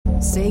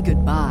Say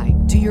goodbye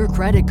to your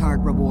credit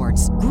card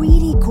rewards.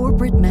 Greedy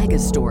corporate mega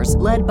stores,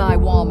 led by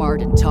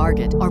Walmart and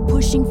Target, are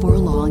pushing for a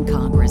law in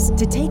Congress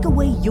to take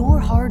away your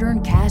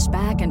hard-earned cash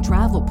back and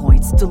travel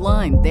points to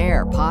line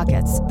their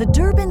pockets. The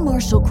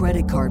Durbin-Marshall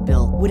credit card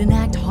bill would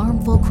enact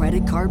harmful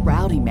credit card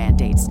routing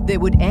mandates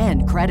that would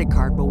end credit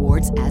card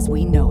rewards as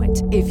we know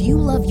it. If you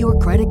love your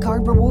credit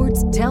card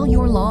rewards, tell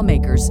your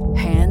lawmakers,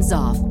 hands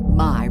off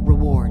my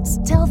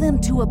rewards. Tell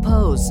them to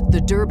oppose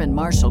the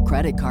Durbin-Marshall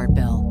credit card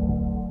bill.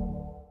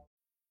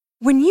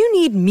 When you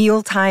need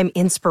mealtime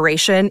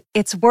inspiration,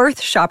 it's worth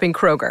shopping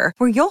Kroger,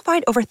 where you'll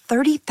find over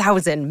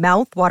 30,000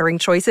 mouth-watering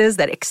choices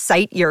that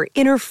excite your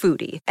inner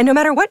foodie. And no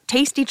matter what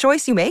tasty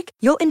choice you make,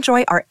 you'll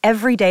enjoy our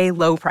everyday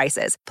low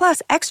prices,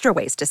 plus extra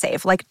ways to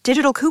save, like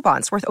digital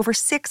coupons worth over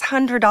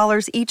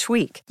 $600 each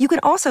week. You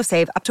can also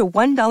save up to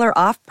 $1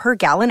 off per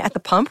gallon at the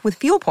pump with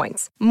fuel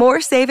points.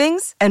 More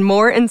savings and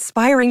more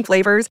inspiring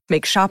flavors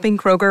make shopping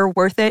Kroger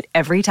worth it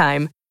every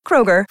time.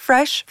 Kroger,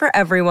 fresh for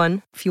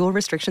everyone. Fuel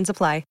restrictions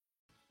apply.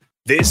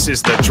 This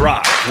is The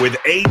Drive with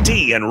AD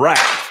and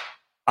Raph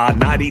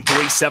on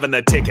 93.7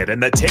 The Ticket and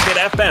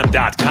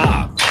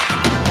theticketfm.com.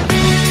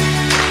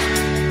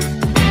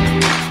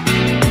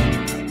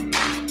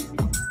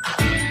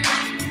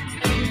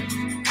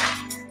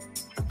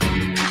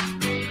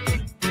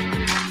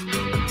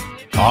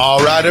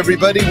 All right,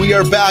 everybody, we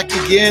are back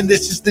again.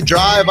 This is The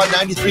Drive on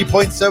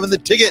 93.7 The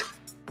Ticket.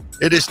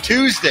 It is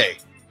Tuesday.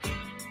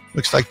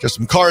 Looks like there's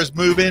some cars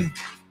moving.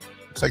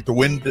 Looks like the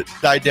wind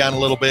died down a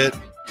little bit.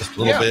 Just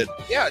a little bit.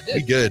 Yeah,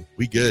 it did.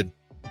 We good.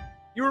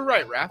 You were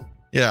right, Raph.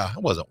 Yeah,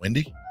 it wasn't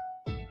windy.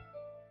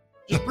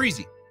 Just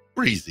breezy.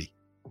 Breezy.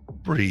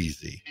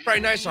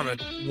 Probably nice on a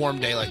warm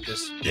day like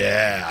this.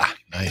 Yeah,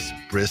 nice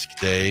brisk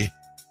day.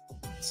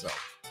 So,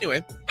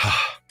 anyway,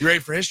 you ready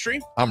for history?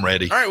 I'm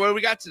ready. All right, what do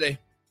we got today?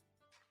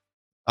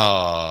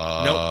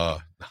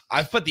 Nope.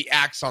 I've put the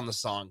axe on the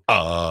song.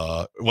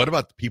 What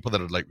about the people that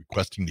are like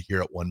requesting to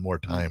hear it one more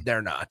time?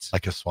 They're not.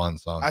 Like a swan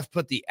song. I've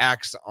put the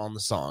axe on the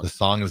song. The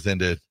song is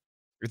ended.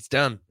 It's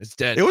done. It's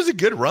dead. It was a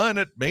good run.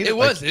 It made it.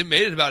 It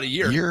made it about a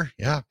year.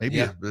 Yeah,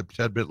 maybe a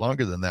tad bit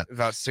longer than that.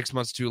 About 6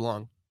 months too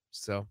long.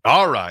 So,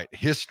 all right,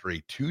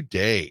 history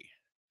today.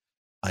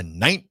 In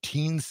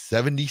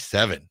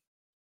 1977,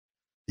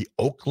 the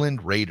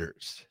Oakland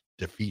Raiders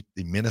defeat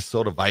the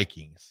Minnesota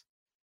Vikings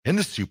in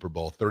the Super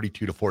Bowl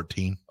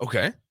 32-14.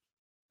 Okay.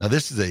 Now,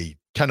 this is a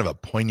kind of a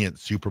poignant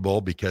Super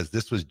Bowl because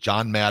this was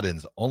John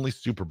Madden's only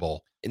Super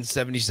Bowl in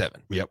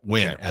 77.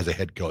 Win as a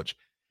head coach.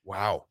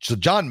 Wow. So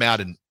John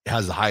Madden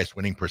has the highest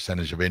winning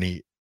percentage of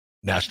any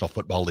National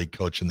Football League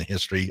coach in the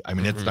history. I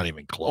mean, it's not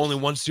even close. Only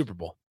one Super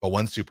Bowl. But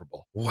one Super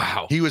Bowl.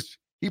 Wow. He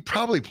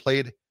probably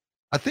played,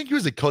 I think he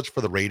was a coach for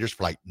the Raiders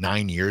for like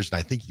 9 years. And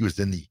I think he was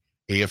in the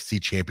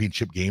AFC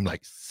Championship game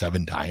like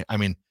 7 times. I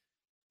mean,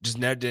 just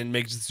never didn't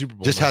make it to the Super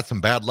Bowl. Just had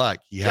some bad luck.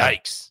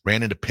 Yikes.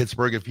 Ran into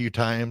Pittsburgh a few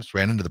times,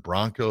 ran into the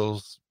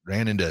Broncos,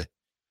 ran into,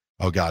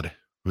 oh God,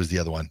 who was the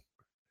other one?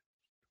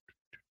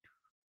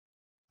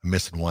 I'm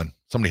missing one.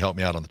 Somebody help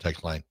me out on the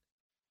text line.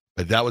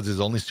 But that was his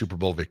only Super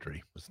Bowl victory.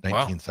 It was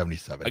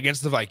 1977.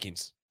 Against the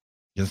Vikings.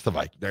 Against the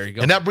Vikings. There you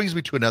go. And that brings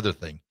me to another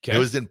thing. Okay. It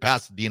was in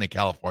Pasadena,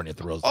 California at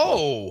the Rose Bowl.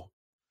 Oh,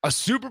 a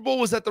Super Bowl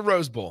was at the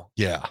Rose Bowl.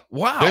 Yeah.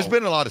 Wow. There's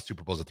been a lot of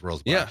Super Bowls at the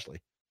Rose Bowl, actually.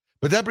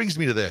 But that brings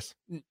me to this.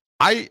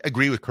 I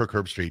agree with Kirk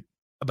Herbstreit.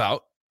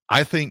 About?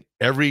 I think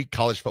every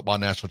college football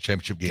national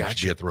championship game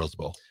should be at the Rose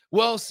Bowl.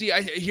 Well, see,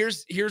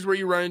 here's where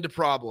you run into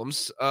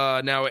problems.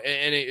 Now,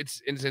 and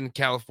it's in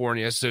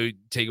California, so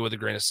take it with a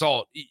grain of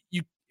salt.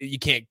 You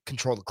can't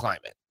control the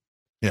climate.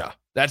 Yeah,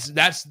 that's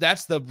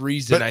the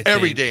reason. But I think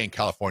every day in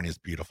California is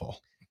beautiful.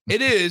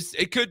 It is.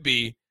 It could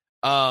be.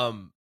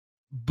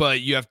 But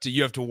you have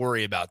to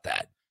worry about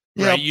that.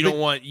 Yeah, right? You don't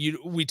want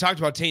we talked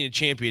about tainted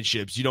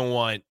championships. You don't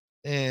want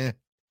you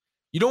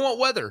don't want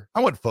weather. I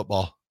want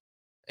football.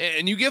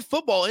 And you get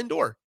football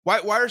indoor. Why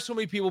are so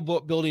many people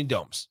building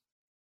domes?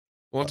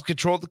 Well, to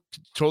control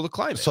the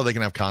climate. So they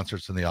can have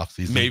concerts in the off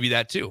season. Maybe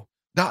that too.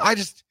 No, I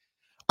just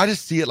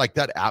see it like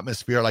that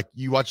atmosphere. Like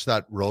you watched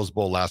that Rose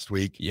Bowl last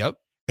week. Yep.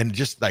 And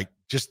just the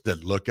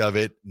look of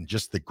it and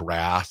just the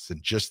grass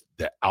and just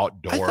the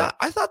outdoor.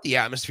 I thought the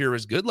atmosphere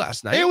was good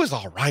last night. It was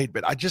all right,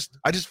 but I just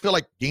feel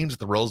like games at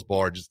the Rose Bowl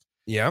are just.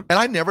 Yeah. And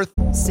I never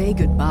say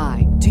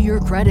goodbye to your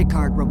credit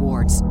card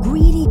rewards.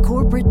 Greedy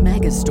corporate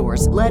mega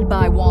stores, led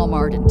by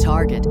Walmart and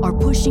Target, are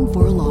pushing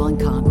for a law in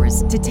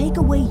Congress to take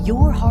away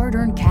your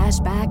hard-earned cash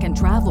back and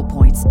travel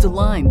points to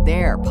line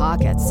their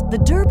pockets. The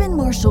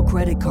Durbin-Marshall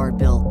credit card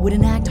bill would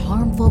enact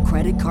harmful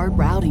credit card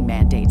routing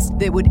mandates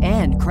that would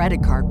end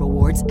credit card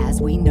rewards as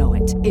we know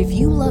it. If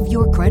you love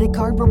your credit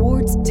card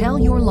rewards, tell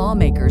your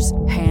lawmakers,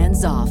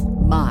 hands off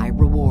my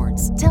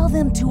rewards. Tell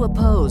them to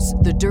oppose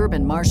the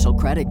Durbin-Marshall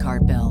credit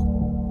card bill.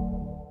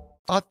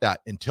 Thought that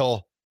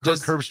until Kirk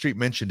Herbstreit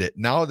mentioned it.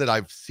 Now that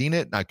I've seen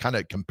it and I kind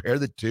of compare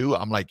the two,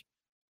 I'm like,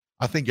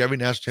 I think every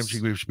national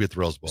championship game should be at the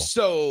Rose Bowl.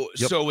 So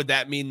would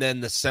that mean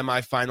then the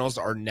semifinals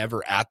are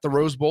never at the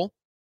Rose Bowl?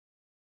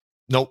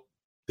 Nope.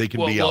 They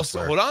can be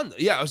elsewhere. So hold on.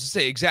 Yeah, I was to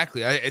say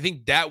exactly. I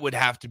think that would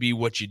have to be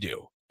what you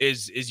do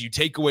is you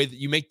take away that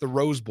you make the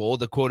Rose Bowl,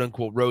 the quote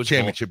unquote Rose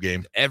championship Bowl,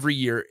 game every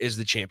year is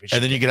the championship.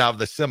 And then you game. can have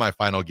the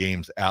semifinal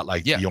games at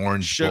like the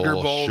Orange Sugar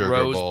Bowl, Sugar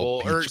Rose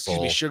Bowl, Bowl, or excuse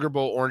me, Sugar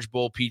Bowl, Orange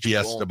Bowl, Peach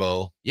Fiesta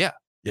Bowl. Yeah.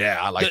 Yeah,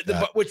 I like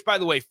that. Which, by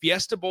the way,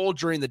 Fiesta Bowl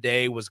during the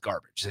day was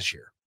garbage this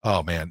year.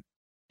 Oh, man.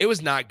 It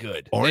was not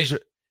good. Orange.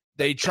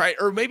 They tried,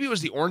 or maybe it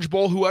was the Orange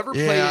Bowl, whoever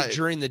played it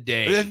during the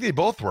day. I think they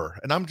both were.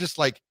 And I'm just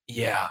like,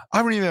 yeah.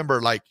 I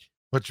remember like,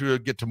 but we'll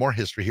get to more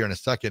history here in a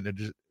second. And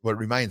just what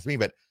reminds me,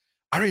 but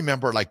I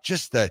remember like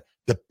just the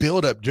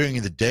buildup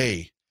during the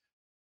day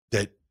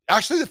that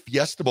actually the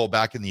Fiesta Bowl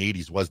back in the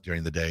 80s was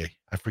during the day.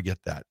 I forget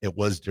that. It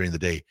was during the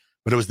day,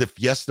 but it was the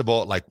Fiesta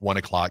Bowl at like 1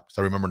 o'clock.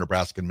 So I remember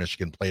Nebraska and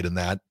Michigan played in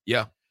that.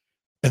 Yeah.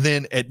 And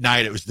then at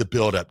night, it was the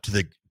buildup to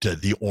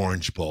the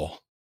Orange Bowl.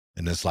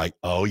 And it's like,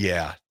 oh,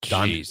 yeah,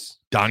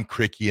 Don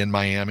Criqui in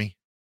Miami.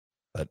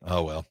 But,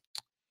 oh, well.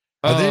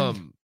 And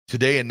then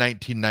today in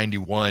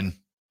 1991,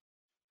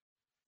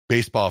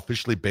 baseball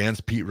officially bans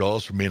Pete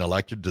Rose from being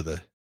elected to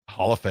the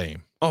Hall of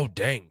Fame. Oh,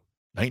 dang.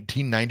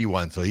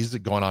 1991. So he's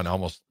going on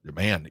almost,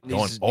 man,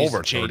 going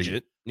over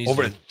 30.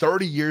 Over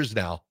 30 years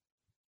now.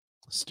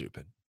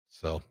 Stupid.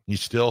 So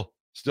he's still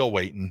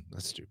waiting.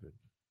 That's stupid.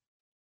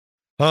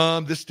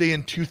 This day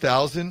in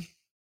 2000,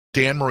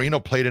 Dan Marino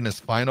played in his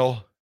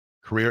final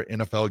career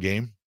NFL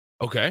game.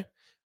 Okay.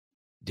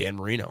 Dan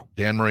Marino,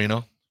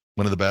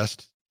 one of the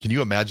best. Can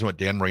you imagine what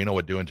Dan Marino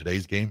would do in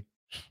today's game?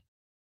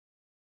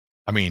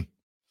 I mean,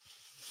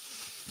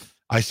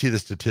 I see the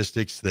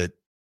statistics that,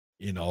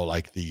 you know,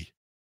 like the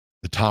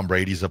Tom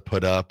Brady's have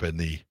put up and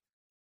the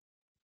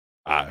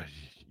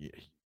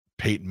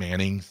Peyton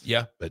Manning's.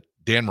 Yeah. But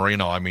Dan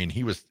Marino, I mean,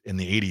 he was in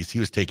the 80s, he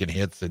was taking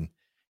hits and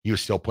he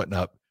was still putting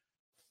up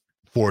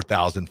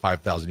 4,000,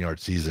 5,000 yard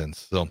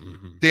seasons. So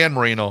Dan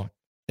Marino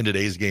in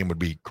today's game would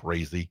be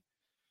crazy.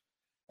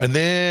 And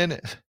then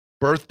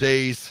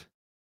birthdays,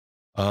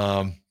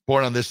 born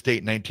on this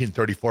date,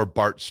 1934,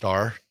 Bart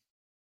Starr,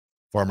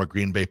 former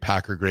Green Bay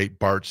Packer great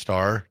Bart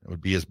Starr. It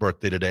would be his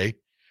birthday today.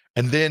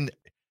 And then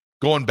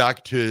going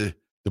back to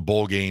the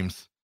bowl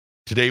games,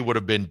 today would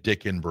have been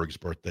Dick Enberg's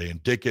birthday.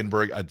 And Dick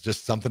Enberg,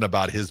 just something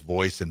about his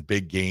voice in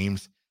big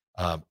games,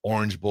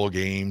 Orange Bowl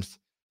games.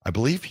 I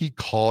believe he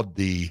called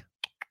the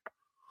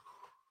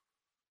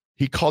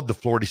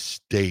Florida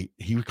State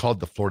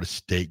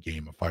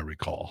game, if I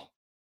recall.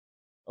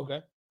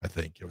 Okay. I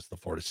think it was the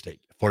Florida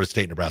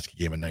State Nebraska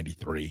game in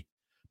 93.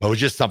 But it was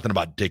just something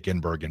about Dick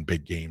Enberg in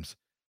big games.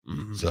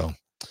 Mm-hmm. So,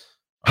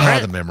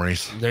 the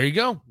memories. There you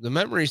go. The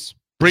memories.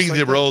 Bring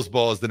the Rose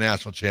Bowl as the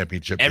national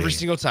championship every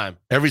single time.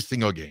 Every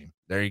single game.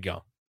 There you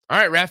go. All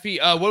right, Rafi,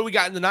 what do we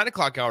got in the 9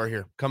 o'clock hour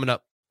here coming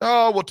up?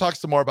 Oh, we'll talk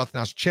some more about the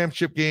national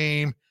championship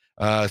game.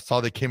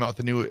 Saw they came out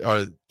with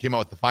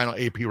the final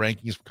AP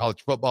rankings for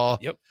college football.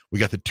 Yep. We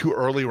got the 2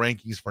 early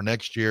rankings for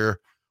next year.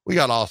 We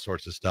got all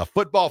sorts of stuff.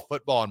 Football,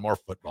 and more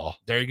football.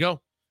 There you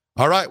go.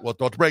 All right. Well,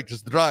 don't break. This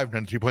is The Drive,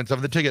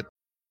 93.7 The Ticket.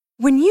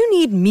 When you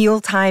need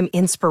mealtime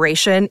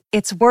inspiration,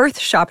 it's worth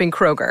shopping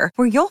Kroger,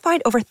 where you'll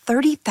find over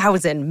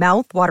 30,000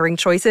 mouth-watering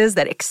choices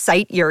that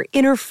excite your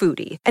inner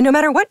foodie. And no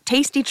matter what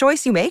tasty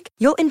choice you make,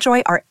 you'll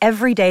enjoy our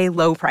everyday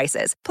low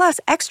prices, plus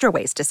extra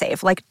ways to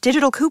save, like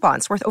digital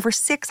coupons worth over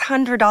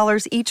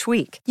 $600 each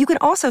week. You can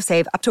also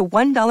save up to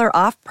 $1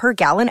 off per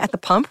gallon at the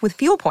pump with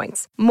fuel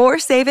points. More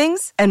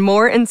savings and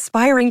more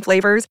inspiring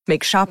flavors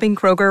make shopping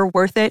Kroger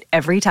worth it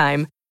every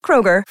time.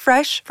 Kroger,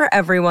 fresh for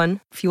everyone.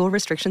 Fuel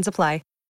restrictions apply.